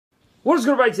What is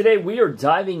good, everybody? Today we are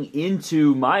diving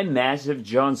into my massive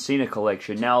John Cena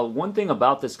collection. Now, one thing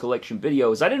about this collection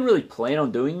video is I didn't really plan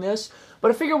on doing this,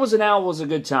 but I figured now was a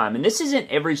good time. And this isn't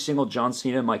every single John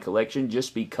Cena in my collection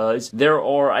just because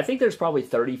I think there's probably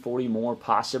 30, 40 more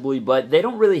possibly, but they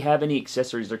don't really have any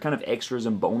accessories. They're kind of extras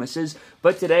and bonuses.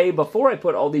 But today, before I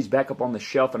put all these back up on the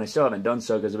shelf, and I still haven't done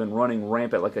so because I've been running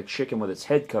rampant like a chicken with its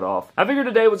head cut off, I figured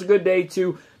today was a good day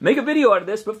to make a video out of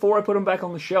this before I put them back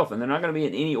on the shelf. And they're not going to be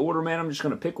in any order, man. I'm just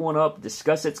going to pick one up,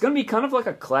 discuss it. It's going to be kind of like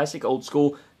a classic old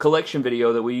school collection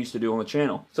video that we used to do on the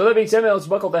channel. So that being said, man, let's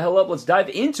buckle the hell up. Let's dive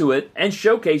into it and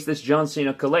showcase this John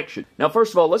Cena collection. Now,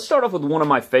 first of all, let's start off with one of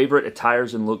my favorite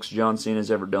attires and looks John Cena's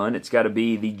ever done. It's got to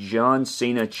be the John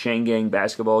Cena Chain Gang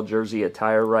basketball jersey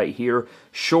attire right here,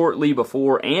 shortly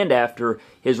before and after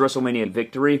his WrestleMania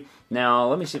victory. Now,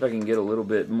 let me see if I can get a little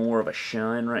bit more of a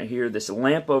shine right here. This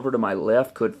lamp over to my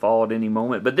left could fall at any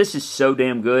moment, but this is so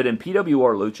damn good, and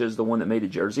PWR Lucha is the one that made the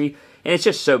jersey, and it's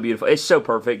just so beautiful. It's so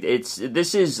perfect.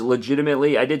 This is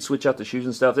legitimately, I did switch out the shoes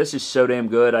and stuff. This is so damn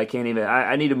good.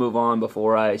 I need to move on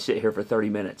before I sit here for 30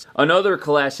 minutes. Another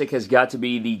classic has got to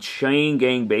be the Chain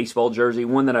Gang baseball jersey,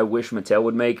 one that I wish Mattel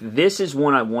would make. This is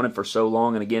one I wanted for so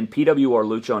long, and again, PWR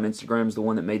Lucha on Instagram is the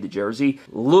one that made the jersey.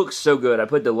 Looks so good. I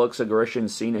put Deluxe Aggression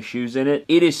Cena shoes in it.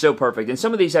 It is so perfect. And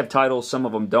some of these have titles, some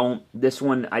of them don't. This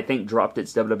one, I think, dropped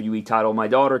its WWE title. My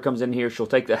daughter comes in here, she'll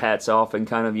take the hats off and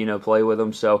kind of, play with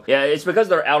them. So, yeah, it's because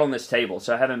they're out on this table,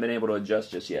 so I haven't been able to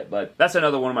adjust just yet. But that's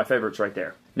another one of my favorites right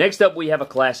there. Next up, we have a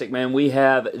classic, man. We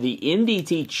have the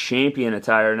MDT Champion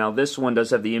attire. Now, this one does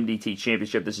have the MDT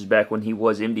Championship. This is back when he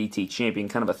was MDT Champion,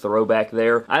 kind of a throwback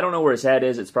there. I don't know where his hat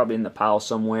is. It's probably in the pile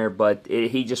somewhere, but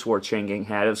he just wore a Chain Gang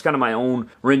hat. It was kind of my own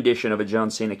rendition of a John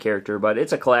Cena character, but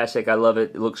it's a classic. I love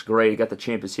it. It looks great. Got the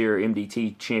Champions here,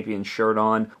 MDT Champion shirt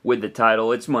on with the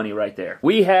title. It's money right there.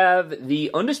 We have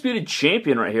the Undisputed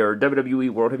Champion right here, or WWE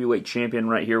World Heavyweight Champion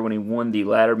right here when he won the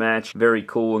ladder match. Very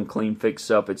cool and clean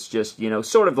fix-up. It's just,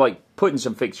 sort of like putting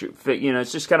some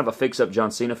it's just kind of a fix-up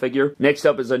John Cena figure. Next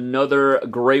up is another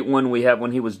great one we have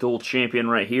when he was dual champion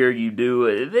right here.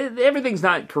 Everything's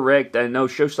not correct. I know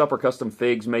Showstopper Custom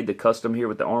Figs made the custom here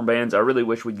with the armbands. I really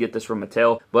wish we'd get this from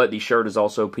Mattel, but the shirt is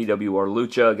also PWR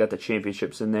Lucha. Got the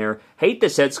championships in there. Hate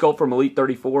this head sculpt from Elite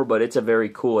 34, but it's a very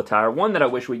cool attire. One that I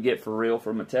wish we'd get for real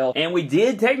from Mattel. And we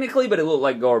did technically, but it looked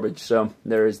like garbage, so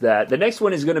there is that. The next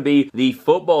one is going to be the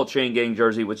Football Chain Gang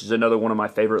jersey, which is another one of my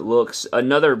favorite looks.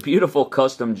 Another beautiful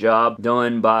custom job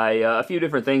done by a few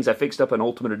different things. I fixed up an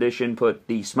Ultimate Edition, put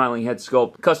the smiling head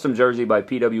sculpt, custom jersey by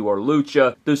PWR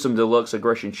Lucha, threw some Deluxe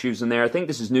Aggression shoes in there. I think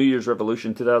this is New Year's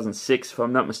Revolution 2006, if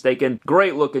I'm not mistaken.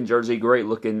 Great looking jersey, great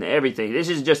looking everything. This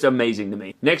is just amazing to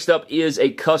me. Next up is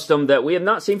a custom that we have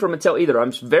not seen from Mattel either.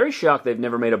 I'm very shocked they've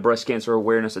never made a breast cancer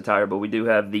awareness attire, but we do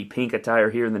have the pink attire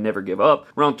here in the Never Give Up.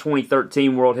 Around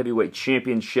 2013 World Heavyweight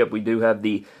Championship, we do have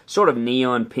the sort of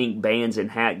neon pink bands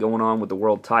and hat going on with the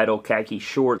world title, khaki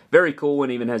short. Very cool,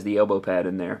 and even has the elbow pad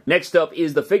in there. Next up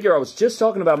is the figure I was just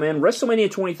talking about, man. WrestleMania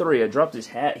 23. I dropped his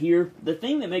hat here. The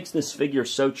thing that makes this figure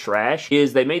so trash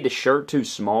is they made the shirt too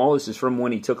small. This is from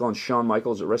when he took on Shawn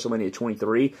Michaels at WrestleMania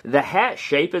 23. The hat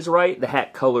shape is right. The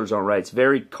hat colors aren't right. It's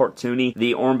very cartoony.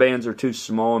 The armbands are too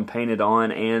small and painted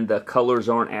on, and the colors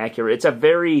aren't accurate. It's a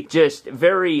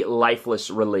very lifeless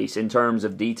release in terms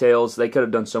of details. They could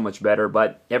have done so much better,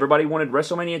 but everybody wanted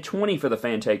WrestleMania 20 for the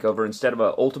fan takeover instead of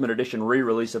an Ultimate Edition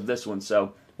re-release of this one,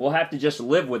 so we'll have to just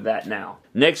live with that now.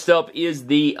 Next up is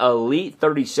the Elite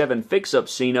 37 Fix-Up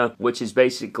Cena, which is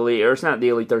basically, or it's not the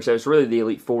Elite 37, it's really the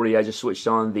Elite 40. I just switched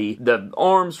on the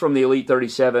arms from the Elite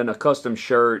 37, a custom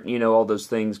shirt, all those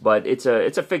things, but it's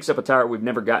a fix-up attire we've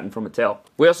never gotten from Mattel.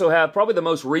 We also have probably the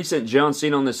most recent John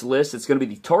Cena on this list. It's going to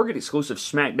be the Target exclusive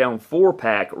SmackDown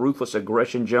 4-pack Ruthless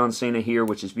Aggression John Cena here,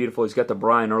 which is beautiful. He's got the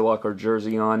Brian Urlacher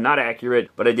jersey on. Not accurate,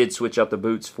 but I did switch out the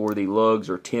boots for the lugs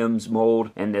or Tim's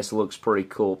mold, and this looks pretty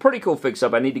cool. Pretty cool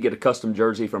fix-up. I need to get a custom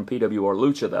jersey from PWR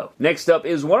Lucha, though. Next up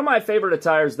is one of my favorite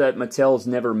attires that Mattel's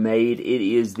never made. It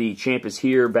is the Champ is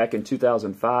Here back in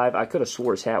 2005. I could have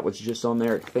swore his hat was just on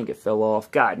there. I think it fell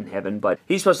off. God in heaven. But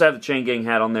he's supposed to have the Chain Gang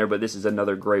hat on there, but this is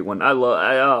another great one.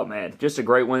 Oh, man. Just a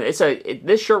great one.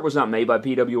 This shirt was not made by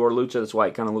PWR Lucha. That's why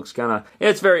it kind of looks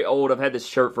it's very old. I've had this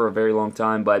shirt for a very long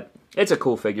time, but it's a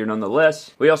cool figure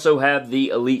nonetheless. We also have the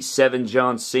Elite 7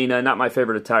 John Cena. Not my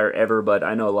favorite attire ever, but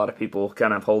I know a lot of people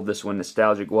kind of hold this one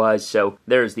nostalgic-wise, so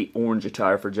there's the orange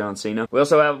attire for John Cena. We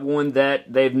also have one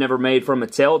that they've never made from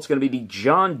Mattel. It's going to be the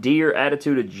John Deere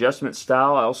Attitude Adjustment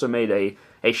style. I also made a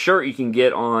a shirt you can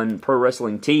get on Pro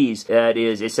Wrestling Tees that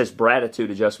is, it says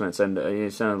Bratitude Adjustments, and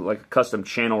it's like a custom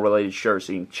channel related shirt,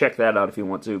 so you can check that out if you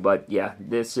want to. But yeah,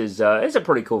 this is it's a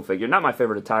pretty cool figure. Not my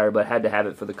favorite attire, but had to have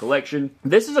it for the collection.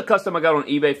 This is a custom I got on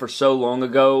eBay for so long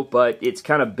ago, but it's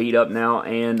kind of beat up now,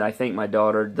 and I think my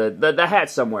daughter, the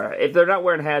hat's somewhere. If they're not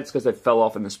wearing hats, because they fell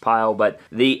off in this pile, but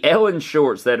the Ellen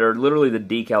shorts that are literally the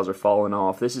decals are falling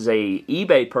off. This is a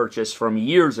eBay purchase from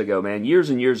years ago, man. Years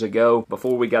and years ago,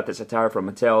 before we got this attire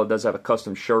from Mattel. It does have a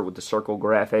custom shirt with the circle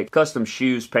graphic, custom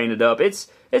shoes painted up. It's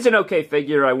an okay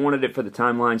figure. I wanted it for the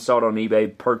timeline, saw it on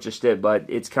eBay, purchased it, but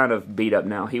it's kind of beat up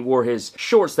now. He wore his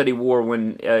shorts that he wore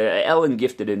when Ellen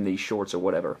gifted him these shorts or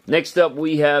whatever. Next up,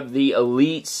 we have the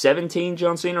Elite 17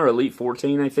 John Cena, or Elite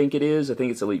 14, I think it is. I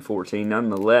think it's Elite 14,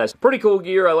 nonetheless. Pretty cool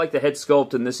gear. I like the head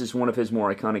sculpt, and this is one of his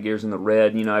more iconic gears in the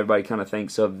red. You know, everybody kind of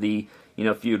thinks of the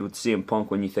feud with CM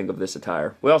Punk when you think of this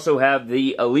attire. We also have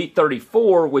the Elite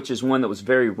 34, which is one that was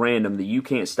very random. The You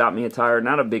Can't Stop Me attire.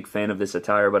 Not a big fan of this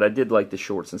attire, but I did like the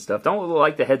shorts and stuff. Don't really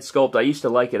like the head sculpt. I used to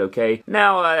like it okay.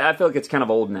 Now, I feel like it's kind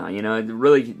of old now, you know. It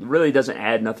really doesn't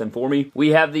add nothing for me. We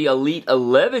have the Elite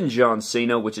 11 John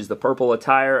Cena, which is the purple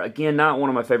attire. Again, not one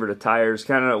of my favorite attires.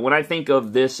 Kind of, when I think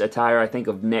of this attire, I think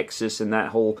of Nexus and that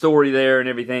whole story there and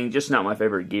everything. Just not my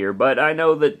favorite gear, but I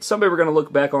know that some people are going to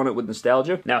look back on it with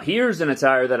nostalgia. Now, here's an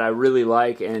attire that I really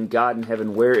like, and God in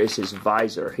heaven, where is his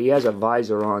visor? He has a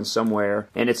visor on somewhere,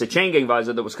 and it's a chain gang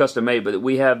visor that was custom made, but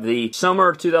we have the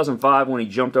summer 2005 when he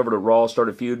jumped over to Raw,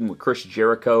 started feuding with Chris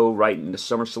Jericho right into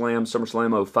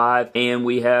SummerSlam 05, and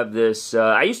we have this,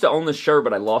 I used to own this shirt,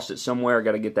 but I lost it somewhere. I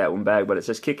got to get that one back, but it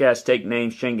says Kick-Ass Take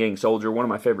Names, Chain Gang Soldier, one of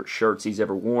my favorite shirts he's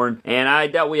ever worn, and I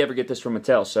doubt we ever get this from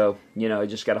Mattel, so, you know, I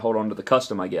just got to hold on to the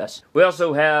custom, I guess. We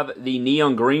also have the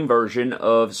neon green version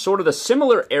of sort of the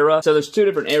similar era, so there's two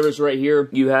different eras right here.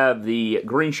 You have the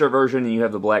green shirt version and you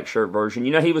have the black shirt version.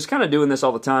 You know, he was kind of doing this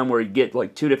all the time where he'd get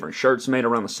like two different shirts made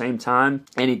around the same time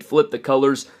and he'd flip the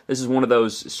colors. This is one of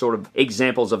those sort of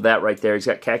examples of that right there. He's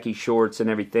got khaki shorts and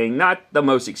everything. Not the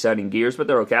most exciting gears, but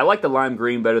they're okay. I like the lime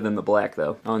green better than the black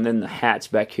though. Oh, and then the hats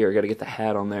back here. Got to get the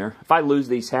hat on there. If I lose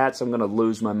these hats, I'm going to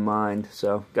lose my mind.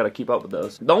 So, got to keep up with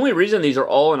those. The only reason these are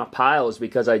all in a pile is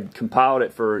because I compiled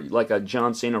it for like a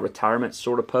John Cena retirement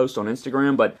sort of post on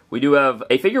Instagram, but we do have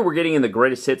a figure we're getting in the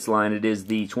greatest hits line. It is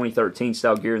the 2013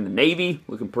 style gear in the navy.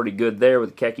 Looking pretty good there with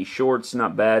the khaki shorts.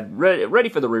 Not bad. Ready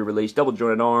for the re-release. Double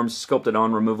jointed arms. Sculpted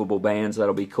on removable bands.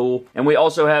 That'll be cool. And we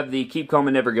also have the Keep Calm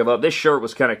and Never Give Up. This shirt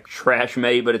was kind of trash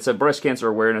made, but it's a breast cancer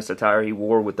awareness attire he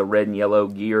wore with the red and yellow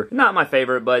gear. Not my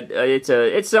favorite, but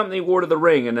it's something he wore to the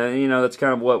ring, and you know, that's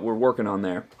kind of what we're working on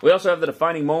there. We also have the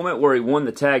defining moment where he won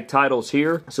the tag titles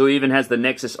here. So he even has the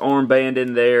Nexus armband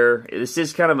in there. This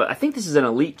is kind of I think this is an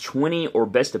Elite 20 or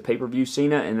Best of Pay-Per-View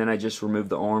Cena, and then I just removed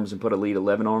the arms and put Elite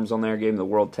 11 arms on there, gave him the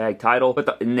World Tag title, put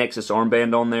the Nexus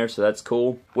armband on there, so that's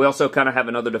cool. We also kind of have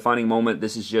another defining moment.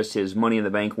 This is just his Money in the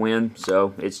Bank win,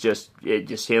 so it's just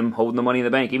him holding the Money in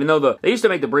the Bank, even though they used to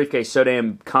make the briefcase so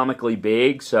damn comically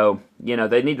big, so you know,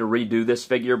 they need to redo this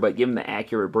figure, but give him the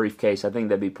accurate briefcase. I think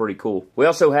that'd be pretty cool. We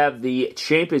also have the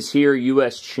Champ is Here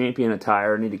U.S. Champion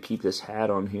attire. I need to keep this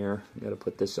hat on here. Got to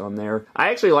put this on there.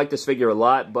 I actually like this figure a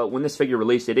lot, but when this figure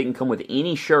released, it didn't come with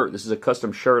any shirt. This is a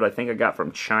custom shirt I think I got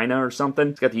from China or something.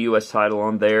 It's got the U.S. title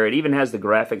on there. It even has the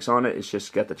graphics on it. It's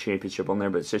just got the championship on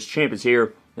there, but it says Champ is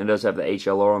Here. And it does have the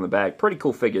HLR on the back. Pretty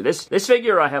cool figure. This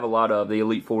figure I have a lot of, the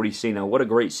Elite 40 Cena. What a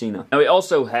great Cena. Now we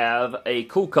also have a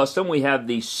cool custom. We have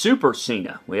the Super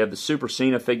Cena. We have the Super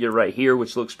Cena figure right here,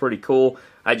 which looks pretty cool.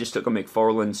 I just took a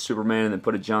McFarlane Superman and then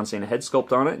put a John Cena head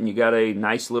sculpt on it, and you got a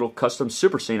nice little custom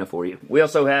Super Cena for you. We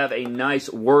also have a nice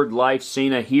Word Life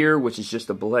Cena here, which is just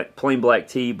a plain black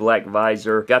tee, black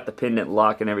visor, got the pendant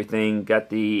lock and everything, got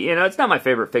the, you know, it's not my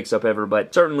favorite fix-up ever,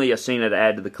 but certainly a Cena to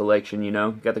add to the collection, you know,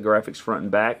 got the graphics front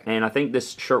and back, and I think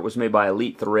this shirt was made by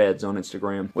Elite Threads on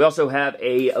Instagram. We also have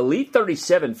a Elite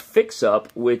 37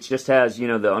 fix-up, which just has, you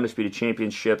know, the Undisputed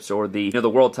Championships or the, you know, the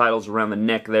world titles around the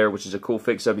neck there, which is a cool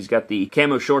fix-up. He's got the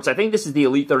camo shorts. I think this is the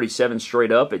Elite 37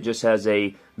 straight up. It just has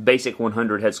a basic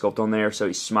 100 head sculpt on there, so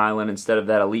he's smiling instead of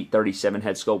that Elite 37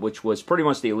 head sculpt, which was pretty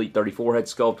much the Elite 34 head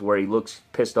sculpt where he looks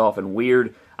pissed off and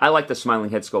weird. I like the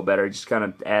smiling head sculpt better. It just kind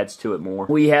of adds to it more.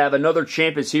 We have another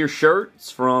Champ is Here shirt.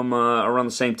 It's from around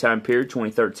the same time period,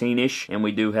 2013-ish. And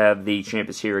we do have the Champ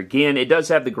is Here again. It does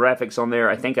have the graphics on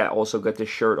there. I think I also got this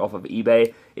shirt off of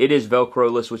eBay. It is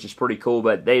Velcro-less, which is pretty cool,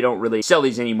 but they don't really sell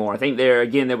these anymore. I think there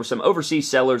were some overseas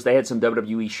sellers. They had some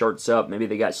WWE shirts up. Maybe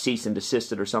they got cease and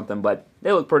desisted or something, but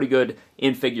they look pretty good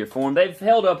in figure form. They've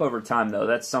held up over time, though.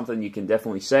 That's something you can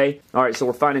definitely say. All right, so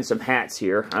we're finding some hats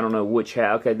here. I don't know which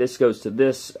hat. Okay, this goes to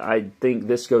this. I think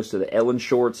this goes to the Ellen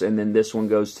shorts, and then this one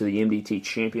goes to the MDT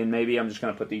champion, maybe. I'm just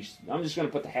going to put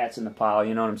the hats in the pile,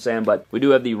 you know what I'm saying? But we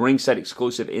do have the ringside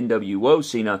exclusive NWO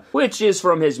Cena, which is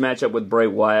from his matchup with Bray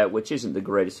Wyatt, which isn't the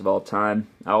greatest of all time.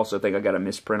 I also think I got a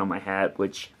misprint on my hat,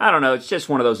 which, I don't know, it's just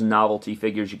one of those novelty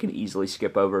figures you can easily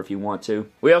skip over if you want to.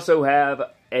 We also have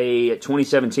a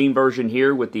 2017 version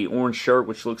here with the orange shirt,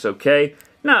 which looks okay.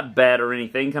 Not bad or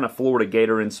anything, kind of Florida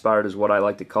Gator inspired is what I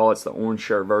like to call it. It's the orange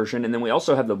shirt version. And then we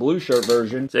also have the blue shirt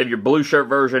version. So you have your blue shirt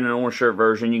version and orange shirt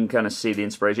version. You can kind of see the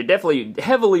inspiration. Definitely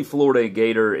heavily Florida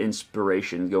Gator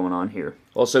inspiration going on here.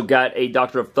 Also got a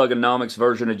Doctor of Thugonomics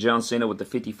version of John Cena with the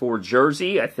 54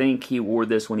 jersey. I think he wore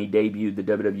this when he debuted the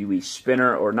WWE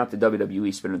spinner, or not the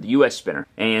WWE spinner, the US spinner.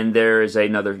 And there is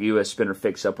another US spinner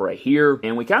fix-up right here.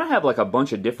 And we kind of have like a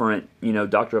bunch of different, you know,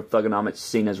 Doctor of Thugonomics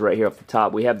Cenas right here off the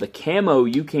top. We have the camo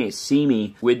You Can't See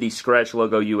Me with the scratch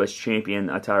logo US champion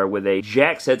attire with a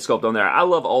Jack's head sculpt on there. I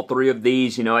love all three of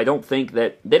these. You know, I don't think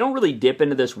that they don't really dip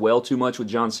into this well too much with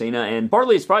John Cena. And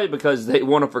partly it's probably because they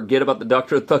want to forget about the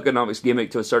Doctor of Thugonomics gimmick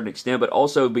to a certain extent, but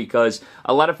also because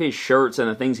a lot of his shirts and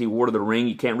the things he wore to the ring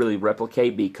you can't really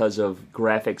replicate because of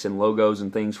graphics and logos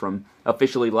and things from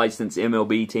officially licensed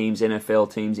MLB teams,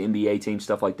 NFL teams, NBA teams,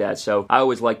 stuff like that. So I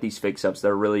always like these fix-ups.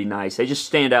 They're really nice. They just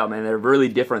stand out, man. They're really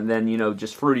different than, you know,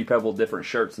 just Fruity Pebble different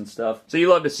shirts and stuff. So you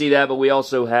love to see that, but we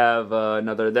also have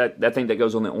another, that thing that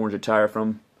goes on the orange attire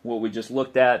from what we just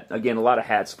looked at. Again, a lot of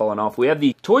hats falling off. We have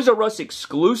the Toys R Us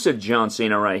exclusive John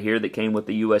Cena right here that came with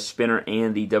the US spinner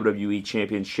and the WWE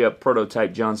Championship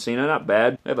prototype John Cena. Not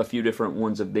bad. We have a few different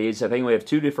ones of these. I think we have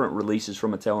two different releases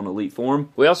from Mattel in Elite form.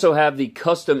 We also have the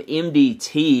custom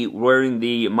MDT wearing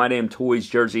the My Damn Toys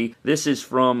jersey. This is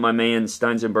from my man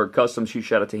Steinsenberg Customs. Huge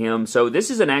shout out to him. So this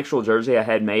is an actual jersey I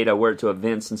had made. I wear it to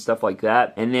events and stuff like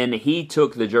that. And then he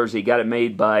took the jersey, got it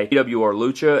made by PWR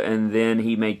Lucha, and then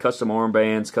he made custom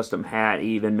armbands, custom hat. He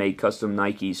even made custom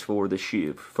Nikes for the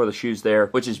shoes there,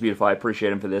 which is beautiful. I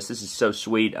appreciate him for this. This is so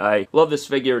sweet. I love this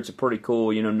figure. It's a pretty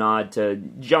cool, you know, nod to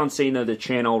John Cena, the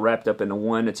channel, wrapped up into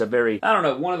one. It's a very, I don't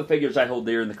know, one of the figures I hold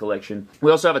dear in the collection. We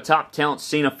also have a Top Talent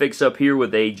Cena fix up here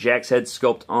with a Jack's head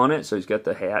sculpt on it. So he's got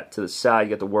the hat to the side,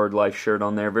 got the Word Life shirt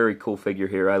on there. Very cool figure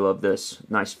here. I love this.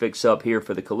 Nice fix up here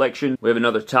for the collection. We have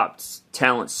another Top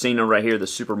Talent Cena right here, the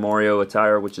Super Mario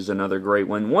attire, which is another great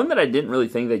one. One that I didn't really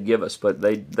think they'd give us, but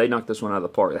they knocked this one out of the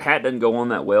park. The hat doesn't go on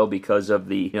that well because of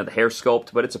the, you know, the hair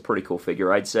sculpt, but it's a pretty cool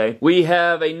figure, I'd say. We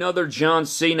have another John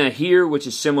Cena here, which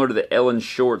is similar to the Ellen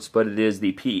shorts, but it is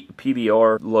the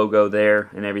PBR logo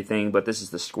there and everything, but this is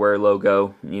the square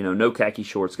logo. You know, no khaki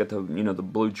shorts, got the, you know, the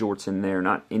blue jorts in there.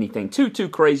 Not anything too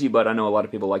crazy, but I know a lot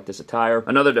of people like this attire.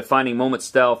 Another defining moment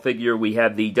style figure, we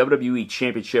have the WWE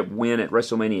Championship win at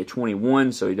WrestleMania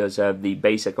 21, so he does have the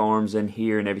basic arms in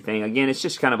here and everything. Again, it's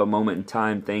just kind of a moment in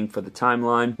time thing for the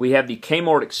timeline. We have the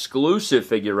Kmart exclusive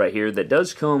figure right here that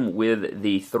does come with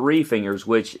the 3 fingers,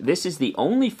 which this is the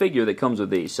only figure that comes with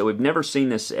these, so we've never seen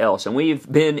this else, and we've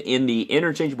been in the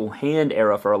interchangeable hand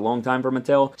era for a long time for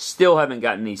Mattel. Still haven't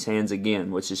gotten these hands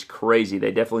again, which is crazy.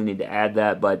 They definitely need to add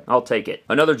that, but I'll take it.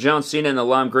 Another John Cena in the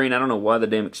lime green. I don't know why the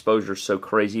damn exposure is so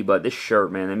crazy, but this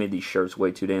shirt, man, they made these shirts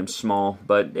way too damn small,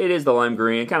 but it is the lime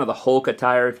green, kind of the Hulk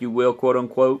attire, if you will, quote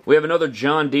unquote. We have another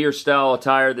John Deere style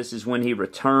attire. This is when he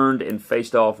returned and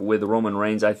faced off with Roman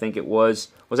Reigns, I think it was.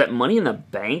 Was that Money in the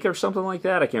Bank or something like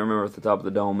that? I can't remember at the top of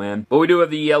the dome, man. But we do have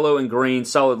the yellow and green,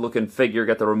 solid-looking figure.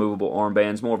 Got the removable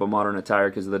armbands. More of a modern attire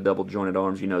because of the double-jointed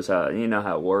arms. You know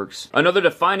how it works. Another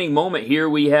defining moment here.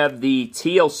 We have the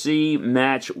TLC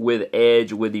match with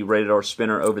Edge with the rated R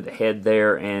spinner over the head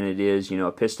there. And it is, you know,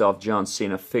 a pissed-off John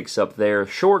Cena fix-up there.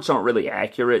 Shorts aren't really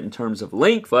accurate in terms of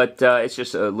length, but it's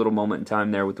just a little moment in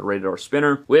time there with the rated R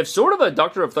spinner. We have sort of a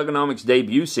Doctor of Thugonomics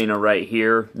debut Cena right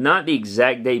here. Not the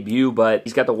exact debut, but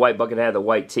he's got the white bucket hat, the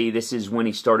white tee. This is when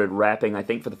he started rapping, I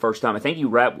think, for the first time. I think he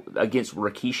rapped against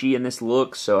Rikishi in this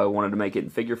look, so I wanted to make it in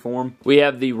figure form. We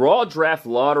have the Raw Draft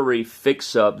Lottery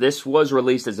fix-up. This was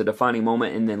released as a defining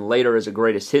moment and then later as a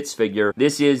greatest hits figure.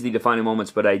 This is the defining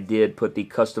moments, but I did put the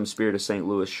custom Spirit of St.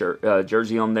 Louis shirt,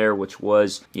 jersey on there, which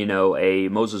was, you know, a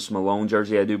Moses Malone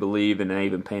jersey, I do believe, and I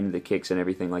even painted the kicks and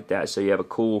everything like that. So you have a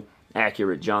cool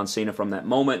accurate John Cena from that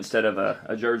moment instead of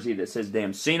a jersey that says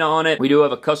damn Cena on it. We do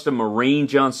have a custom Marine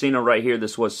John Cena right here.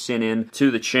 This was sent in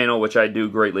to the channel, which I do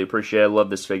greatly appreciate. I love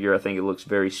this figure. I think it looks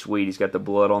very sweet. He's got the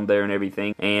blood on there and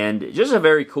everything. And just a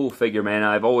very cool figure, man.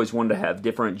 I've always wanted to have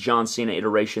different John Cena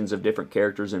iterations of different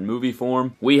characters in movie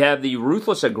form. We have the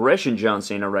Ruthless Aggression John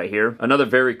Cena right here. Another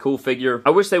very cool figure. I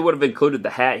wish they would have included the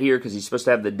hat here because he's supposed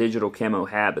to have the digital camo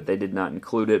hat, but they did not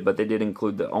include it. But they did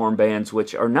include the armbands,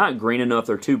 which are not green enough.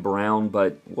 They're too brown,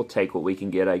 but we'll take what we can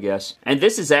get, I guess. And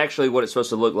this is actually what it's supposed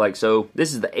to look like. So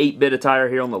this is the 8-bit attire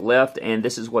here on the left, and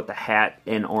this is what the hat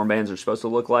and armbands are supposed to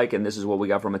look like, and this is what we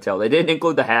got from Mattel. They didn't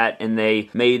include the hat, and they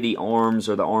made the arms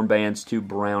or the armbands too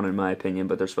brown, in my opinion,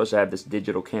 but they're supposed to have this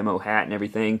digital camo hat and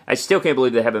everything. I still can't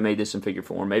believe they haven't made this in figure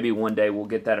form. Maybe one day we'll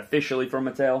get that officially from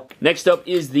Mattel. Next up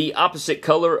is the opposite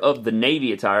color of the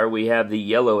navy attire. We have the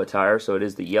yellow attire, so it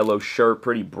is the yellow shirt,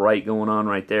 pretty bright going on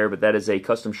right there, but that is a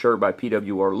custom shirt by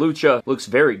PWR Lucha. Looks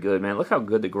very good, man. Look how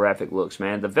good the graphic looks,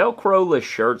 man. The Velcro-less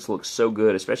shirts look so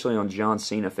good, especially on John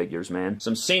Cena figures, man.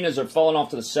 Some Cenas are falling off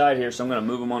to the side here, so I'm going to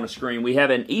move them on the screen. We have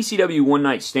an ECW One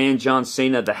Night Stand John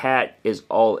Cena. The hat is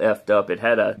all effed up. It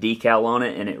had a decal on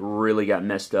it, and it really got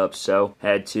messed up, so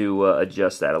had to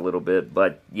adjust that a little bit.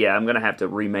 But yeah, I'm going to have to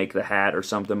remake the hat or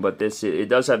something, but it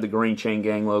does have the green Chain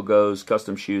Gang logos,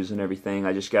 custom shoes and everything.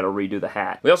 I just got to redo the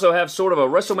hat. We also have sort of a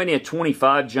WrestleMania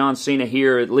 25 John Cena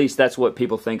here. At least that's what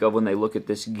people think of when they look at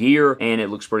this gear, and it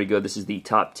looks pretty good. This is the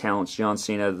Top Talents John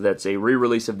Cena. That's a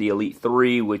re-release of the Elite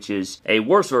 3, which is a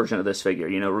worse version of this figure.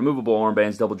 You know, removable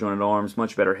armbands, double jointed arms,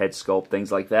 much better head sculpt,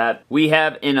 things like that. We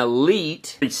have an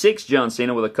Elite 6 John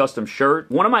Cena with a custom shirt.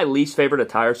 One of my least favorite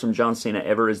attires from John Cena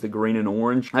ever is the green and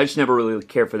orange. I just never really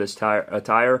cared for this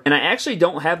attire. And I actually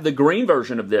don't have the green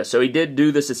version of this. So he did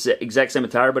do this exact same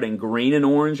attire, but in green and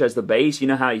orange as the base. You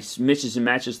know how he mixes and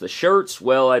matches the shirts?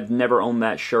 Well, I've never owned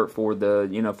that shirt for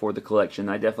the, for the collection.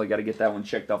 I definitely got to get that one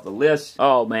checked off the list.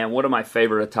 Oh man, one of my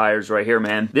favorite attires right here,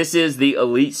 man. This is the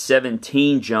Elite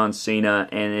 17 John Cena,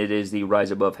 and it is the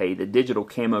Rise Above Hate. The digital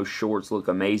camo shorts look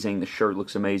amazing. The shirt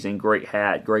looks amazing. Great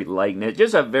hat, great likeness.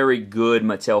 Just a very good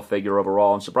Mattel figure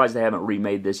overall. I'm surprised they haven't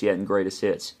remade this yet in Greatest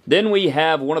Hits. Then we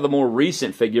have one of the more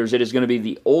recent figures. It is going to be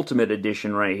the Ultimate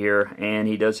Edition right here, and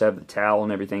he does have the towel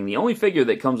and everything. The only figure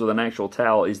that comes with an actual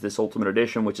towel is this Ultimate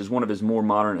Edition, which is one of his more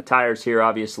modern attires here,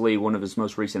 obviously, one of his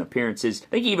most recent appearances. I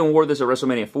think he even wore this at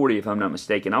WrestleMania 40, if I'm not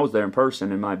mistaken. I was there in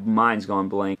person, and my mind's gone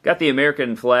blank. Got the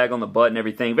American flag on the butt and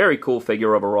everything. Very cool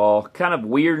figure overall. Kind of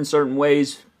weird in certain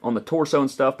ways on the torso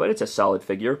and stuff, but it's a solid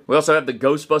figure. We also have the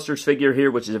Ghostbusters figure here,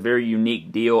 which is a very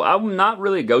unique deal. I'm not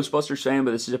really a Ghostbusters fan,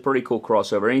 but this is a pretty cool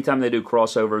crossover. Anytime they do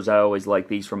crossovers, I always like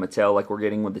these from Mattel, like we're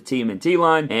getting with the TMNT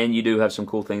line, and you do have some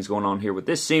cool things going on here with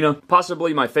this Cena.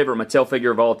 Possibly my favorite Mattel figure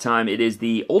of all time. It is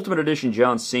the Ultimate Edition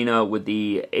John Cena with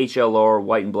the HLR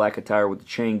white and black attire with the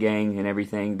chain gang and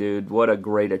everything, dude. What a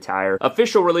great attire.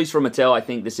 Official release from Mattel, I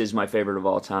think this is my favorite of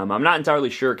all time. I'm not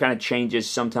entirely sure. It kind of changes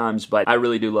sometimes, but I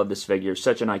really do love this figure.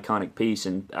 Such an iconic piece,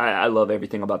 and I love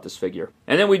everything about this figure.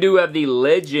 And then we do have the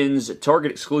Legends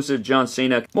Target exclusive John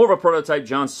Cena. More of a prototype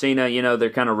John Cena. You know, they're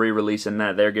kind of re-releasing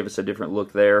that there. Give us a different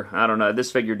look there. I don't know.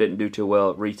 This figure didn't do too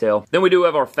well at retail. Then we do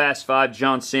have our Fast 5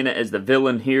 John Cena as the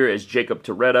villain here as Jacob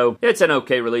Toretto. It's an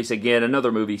okay release. Again,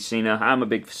 another movie Cena. I'm a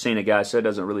big Cena guy, so it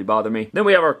doesn't really bother me. Then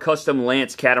we have our custom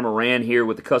Lance Catamaran here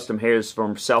with the custom hairs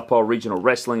from Southpaw Regional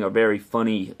Wrestling, a very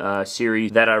funny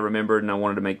series that I remembered, and I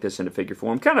wanted to make this into figure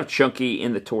form. Kind of chunky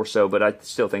in the torso, but I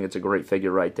still think it's a great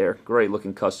figure right there. Great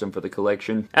looking custom for the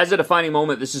collection. As a defining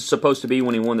moment, this is supposed to be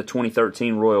when he won the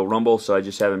 2013 Royal Rumble, so I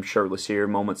just have him shirtless here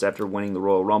moments after winning the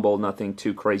Royal Rumble. Nothing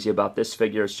too crazy about this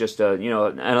figure. It's just a,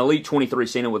 an Elite 23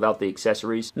 Cena without the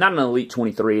accessories. Not an Elite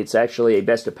 23, it's actually a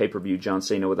best of pay-per-view John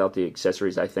Cena without the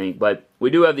accessories, I think. But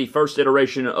we do have the first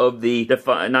iteration of the,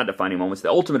 not defining moments, the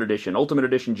Ultimate Edition. Ultimate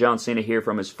Edition John Cena here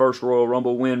from his first Royal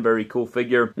Rumble win. Very cool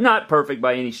figure. Not perfect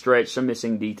by any stretch, some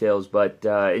missing details, but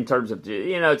in terms of,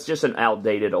 it's just an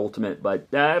outdated Ultimate, but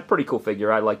pretty cool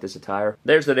figure. I like this attire.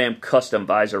 There's the damn custom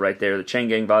visor right there, the Chain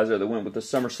Gang visor that went with the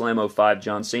SummerSlam 05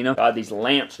 John Cena. God, these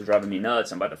lamps are driving me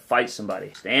nuts. I'm about to fight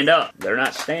somebody. Stand up. They're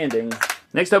not standing.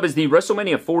 Next up is the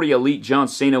WrestleMania 40 Elite John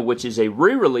Cena, which is a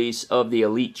re-release of the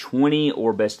Elite 20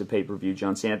 or Best of Pay-Per-View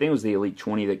John Cena. I think it was the Elite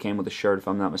 20 that came with the shirt, if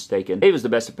I'm not mistaken. It was the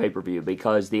Best of Pay-Per-View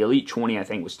because the Elite 20, I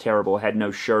think, was terrible. It had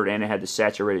no shirt and it had the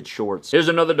saturated shorts. Here's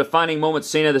another defining moment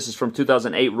Cena. This is from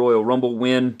 2008 Royal Rumble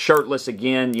win. Shirtless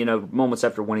again, moments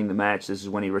after winning the match. This is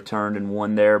when he returned and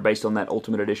won there based on that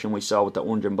Ultimate Edition we saw with the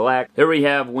orange and black. Here we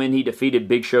have when he defeated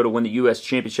Big Show to win the U.S.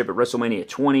 Championship at WrestleMania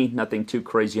 20. Nothing too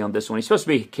crazy on this one. He's supposed to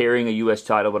be carrying a U.S. U.S.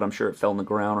 title, but I'm sure it fell on the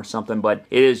ground or something. But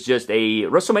it is just a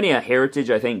WrestleMania Heritage,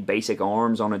 I think, basic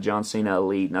arms on a John Cena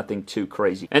Elite. Nothing too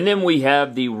crazy. And then we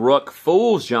have the Ruck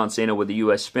Fools John Cena with the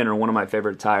U.S. spinner, one of my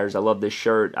favorite attires. I love this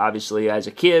shirt. Obviously, as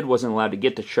a kid, wasn't allowed to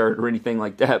get the shirt or anything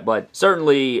like that, but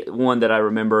certainly one that I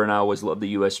remember, and I always loved the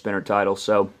U.S. spinner title,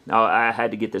 so I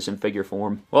had to get this in figure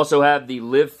form. We also have the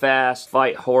Live Fast,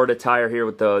 Fight Hard attire here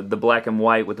with the black and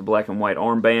white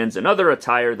armbands. Another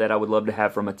attire that I would love to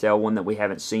have from Mattel, one that we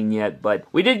haven't seen yet, but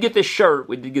we did get this shirt.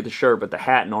 We did get the shirt, but the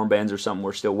hat and armbands are something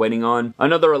we're still waiting on.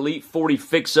 Another Elite 40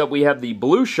 fix-up. We have the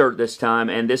blue shirt this time,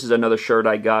 and this is another shirt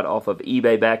I got off of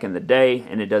eBay back in the day,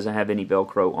 and it doesn't have any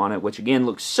Velcro on it, which again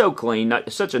looks so clean.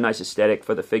 Such a nice aesthetic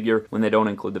for the figure when they don't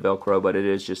include the Velcro, but it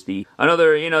is just the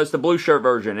another, it's the blue shirt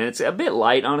version, and it's a bit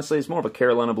light, honestly. It's more of a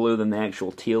Carolina blue than the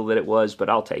actual teal that it was, but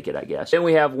I'll take it, I guess. Then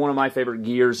we have one of my favorite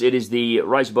gears. It is the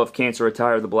Rise Above Cancer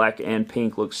attire. The black and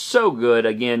pink looks so good.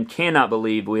 Again, cannot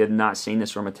believe we have not seen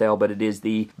this from Mattel, but it is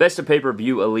the Best of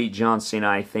Pay-Per-View Elite John Cena,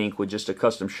 I think, with just a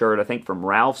custom shirt, I think from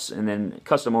Ralph's, and then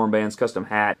custom armbands, custom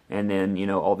hat, and then,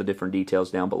 all the different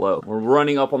details down below. We're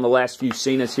running up on the last few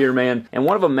Cenas here, man, and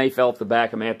one of them may fell off the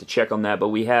back. I may have to check on that, but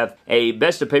we have a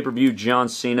Best of Pay-Per-View John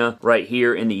Cena right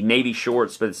here in the navy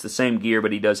shorts, but it's the same gear,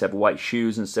 but he does have white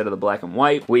shoes instead of the black and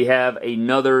white. We have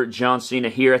another John Cena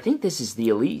here. I think this is the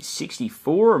Elite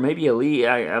 64, or maybe Elite,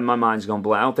 my mind's going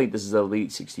blank. I don't think this is the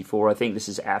Elite 64. I think this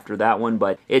is after that one,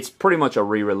 but it's pretty much a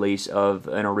re-release of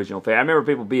an original figure. I remember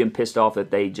people being pissed off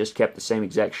that they just kept the same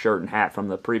exact shirt and hat from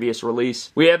the previous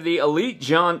release. We have the Elite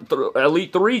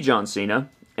 3 John Cena.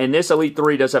 And this Elite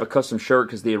 3 does have a custom shirt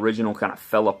because the original kind of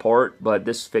fell apart, but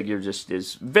this figure just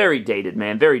is very dated,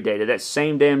 man, very dated. That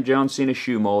same damn John Cena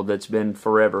shoe mold that's been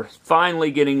forever. Finally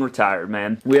getting retired,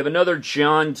 man. We have another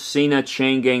John Cena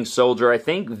Chain Gang Soldier. I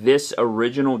think this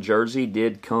original jersey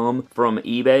did come from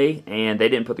eBay, and they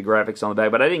didn't put the graphics on the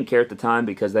back, but I didn't care at the time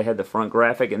because they had the front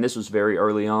graphic, and this was very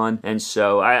early on, and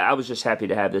so I was just happy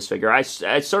to have this figure. I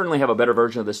certainly have a better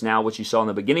version of this now, which you saw in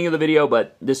the beginning of the video,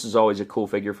 but this is always a cool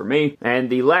figure for me. And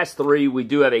the last three, we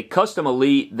do have a custom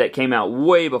Elite that came out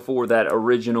way before that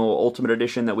original Ultimate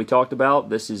Edition that we talked about.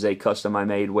 This is a custom I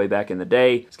made way back in the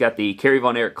day. It's got the Kerry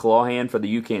Von Erich claw hand for the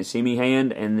You Can't See Me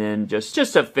hand, and then just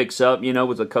a fix up,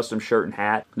 with a custom shirt and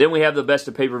hat. Then we have the Best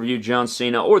of Pay-Per-View John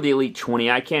Cena, or the Elite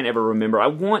 20. I can't ever remember. I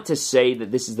want to say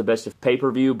that this is the Best of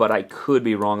Pay-Per-View, but I could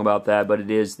be wrong about that. But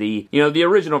it is the, the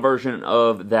original version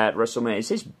of that WrestleMania. It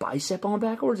says bicep on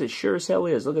backwards? It sure as hell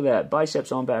is. Look at that.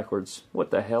 Biceps on backwards. What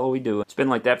the hell are we doing? It's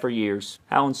been like that for years.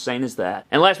 How insane is that?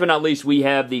 And last but not least, we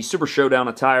have the Super Showdown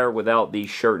attire without the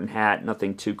shirt and hat.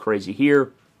 Nothing too crazy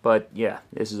here. But yeah,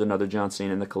 this is another John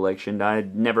Cena in the collection. I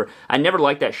never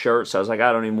liked that shirt, so I was like,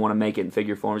 I don't even want to make it in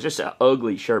figure form. It's just an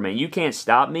ugly shirt, man. You Can't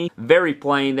Stop Me. Very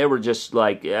plain. They were just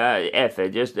like, F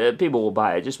it. Just people will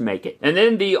buy it. Just make it. And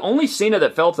then the only Cena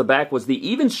that fell off the back was the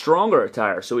Even Stronger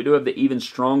attire. So we do have the Even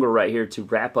Stronger right here to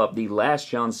wrap up the last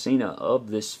John Cena of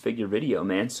this figure video,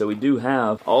 man. So we do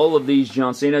have all of these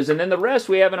John Cenas, and then the rest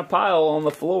we have in a pile on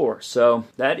the floor. So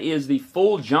that is the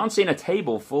full John Cena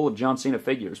table full of John Cena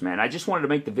figures, man. I just wanted to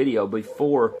make the video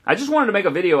before. I just wanted to make a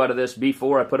video out of this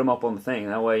before I put them up on the thing.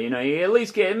 That way, you at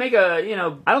least make a,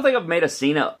 I don't think I've made a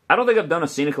Cena. I don't think I've done a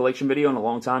Cena collection video in a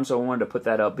long time, so I wanted to put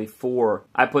that up before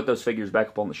I put those figures back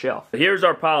up on the shelf. But here's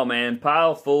our pile, man.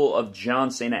 Pile full of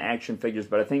John Cena action figures,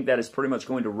 but I think that is pretty much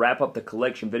going to wrap up the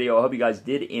collection video. I hope you guys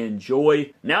did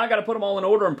enjoy. Now I got to put them all in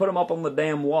order and put them up on the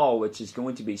damn wall, which is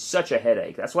going to be such a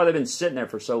headache. That's why they've been sitting there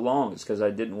for so long. It's because I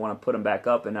didn't want to put them back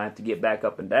up and I have to get back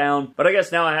up and down. But I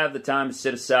guess now I have the time to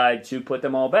sit aside to put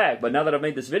them all back. But now that I've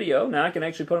made this video, now I can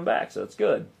actually put them back, so it's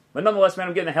good. But nonetheless, man,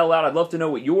 I'm getting the hell out. I'd love to know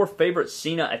what your favorite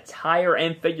Cena attire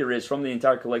and figure is from the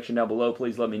entire collection down below.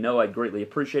 Please let me know. I'd greatly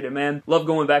appreciate it, man. Love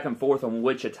going back and forth on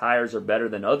which attires are better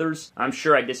than others. I'm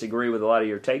sure I disagree with a lot of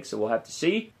your takes, so we'll have to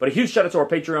see. But a huge shout out to our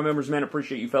Patreon members, man.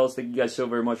 Appreciate you fellas. Thank you guys so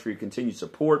very much for your continued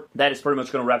support. That is pretty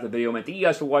much going to wrap the video, man. Thank you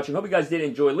guys for watching. Hope you guys did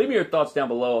enjoy. Leave me your thoughts down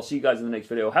below. I'll see you guys in the next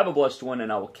video. Have a blessed one,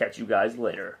 and I will catch you guys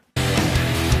later.